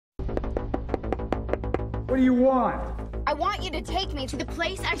What do you want? I want you to take me to the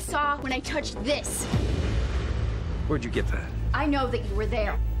place I saw when I touched this. Where'd you get that? I know that you were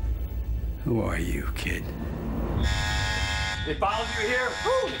there. Who are you, kid? They followed you here?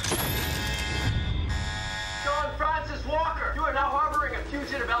 Who? John Francis Walker! You are now harboring a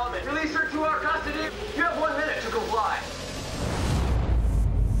fugitive element. Release her to our custody. You have 1 minute to comply.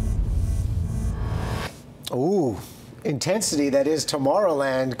 Ooh, intensity. That is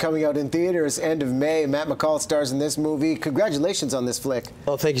Tomorrowland, coming out in theaters end of May. Matt MacCaull stars in this movie. Congratulations on this flick.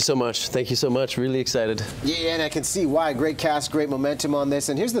 Oh, thank you so much. Thank you so much. Really excited. Yeah, and I can see why. Great cast, great momentum on this.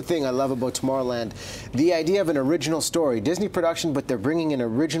 And here's the thing I love about Tomorrowland. The idea of an original story. Disney production, but they're bringing an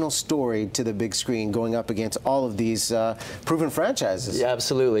original story to the big screen, going up against all of these proven franchises. Yeah,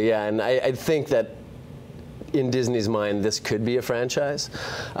 absolutely. Yeah, and I think that in Disney's mind, this could be a franchise,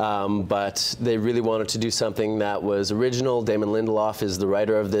 but they really wanted to do something that was original. Damon Lindelof is the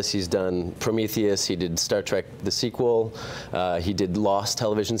writer of this. He's done Prometheus. He did Star Trek, the sequel. He did Lost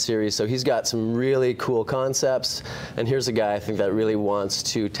television series. So he's got some really cool concepts. And here's a guy I think that really wants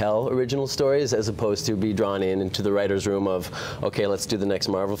to tell original stories as opposed to be drawn into the writer's room of, okay, let's do the next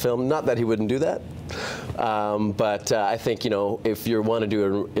Marvel film. Not that he wouldn't do that, but I think, you know, if you want to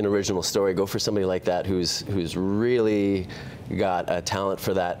do an original story, go for somebody like that who's really got a talent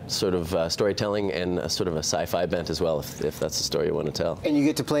for that sort of storytelling and a sort of a sci-fi bent as well, if that's the story you want to tell. And you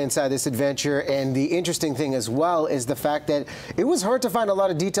get to play inside this adventure, and the interesting thing as well is the fact that it was hard to find a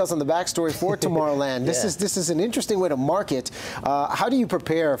lot of details on the backstory for Tomorrowland. Yeah. This is an interesting way to market. How do you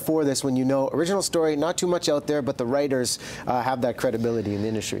prepare for this when you know original story, not too much out there, but the writers have that credibility in the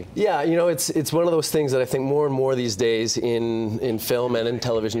industry? Yeah, you know, it's one of those things that I think more and more these days in film and in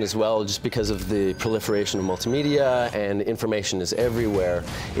television as well, just because of the proliferation of multimedia and information is everywhere,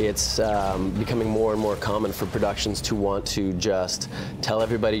 it's becoming more and more common for productions to want to just tell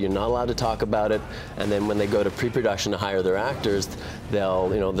everybody you're not allowed to talk about it, and then when they go to pre-production to hire their actors,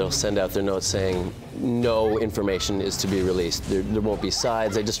 they'll send out their notes saying no information is to be released. There won't be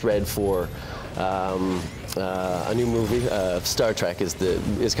sides. I just read for a new movie, Star Trek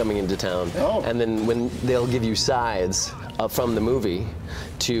is coming into town, and then when they'll give you sides from the movie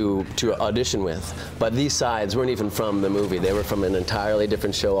to audition with, but these sides weren't even from the movie. They were from an entirely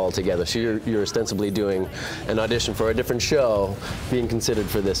different show altogether. So you're ostensibly doing an audition for a different show being considered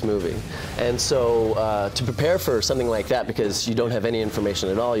for this movie. And so to prepare for something like that, because you don't have any information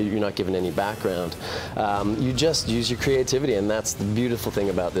at all, you're not given any background, you just use your creativity, and that's the beautiful thing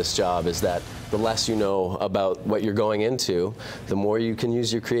about this job, is that the less you know about what you're going into, the more you can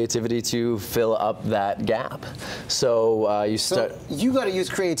use your creativity to fill up that gap. So you got to use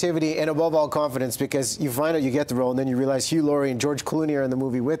creativity and above all confidence, because you find out you get the role and then you realize Hugh Laurie and George Clooney are in the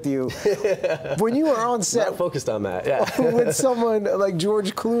movie with you. When you are on set, not focused on that, yeah. with someone like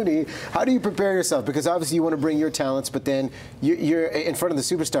George Clooney, how do you prepare yourself? Because obviously you want to bring your talents, but then you're in front of the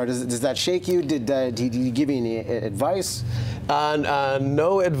superstar. Does that shake you? Did he give you any advice?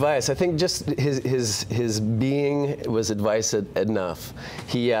 No advice. I think just his being was advice enough.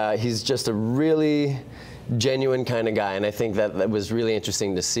 He's just a really genuine kind of guy, and I think that was really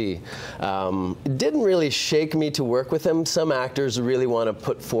interesting to see. It didn't really shake me to work with him. Some actors really want to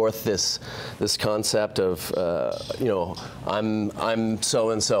put forth this concept of, you know, I'm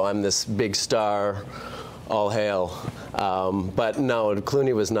so and so, I'm this big star, all hail. But no,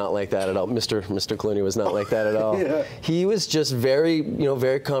 Clooney was not like that at all. Mr. Clooney was not like that at all. Yeah. He was just very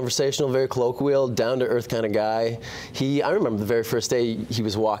conversational, very colloquial, down-to-earth kind of guy. I remember the very first day he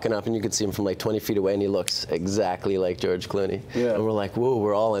was walking up, and you could see him from like 20 feet away, and he looks exactly like George Clooney. Yeah. And we're like, whoa,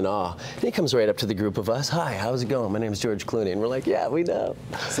 we're all in awe. And he comes right up to the group of us. Hi, how's it going? My name's George Clooney. And we're like, yeah, we know.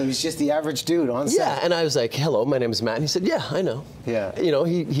 So he's just the average dude on set. Yeah, and I was like, hello, my name's Matt. And he said, yeah, I know. Yeah. You know,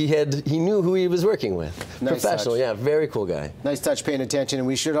 he knew who he was working with. Nice Professional, touch. Yeah, very cool guy. Nice touch, paying attention. And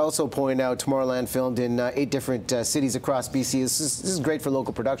we should also point out Tomorrowland filmed in 8 different cities across BC. This is great for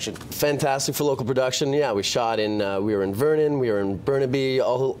local production. Fantastic for local production. Yeah, we shot in, we were in Vernon, we were in Burnaby,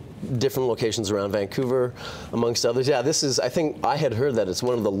 all different locations around Vancouver, amongst others. Yeah, this is, I think, I had heard that it's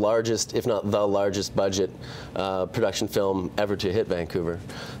one of the largest, if not the largest budget production film ever to hit Vancouver.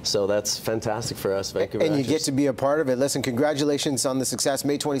 So that's fantastic for us, Vancouver And actors. you get to be a part of it. Listen, congratulations on the success.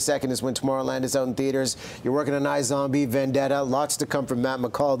 May 22nd is when Tomorrowland is out in theaters. You're working on iZombie, Vendetta, lots to come from Matt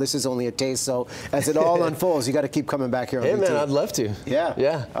MacCaull. This is only a taste, so as it all unfolds, you got to keep coming back here on Hey, BT. man, I'd love to. Yeah.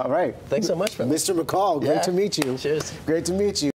 Yeah. All right. Thanks so much, brother. Mr. MacCaull, great to meet you. Cheers. Great to meet you.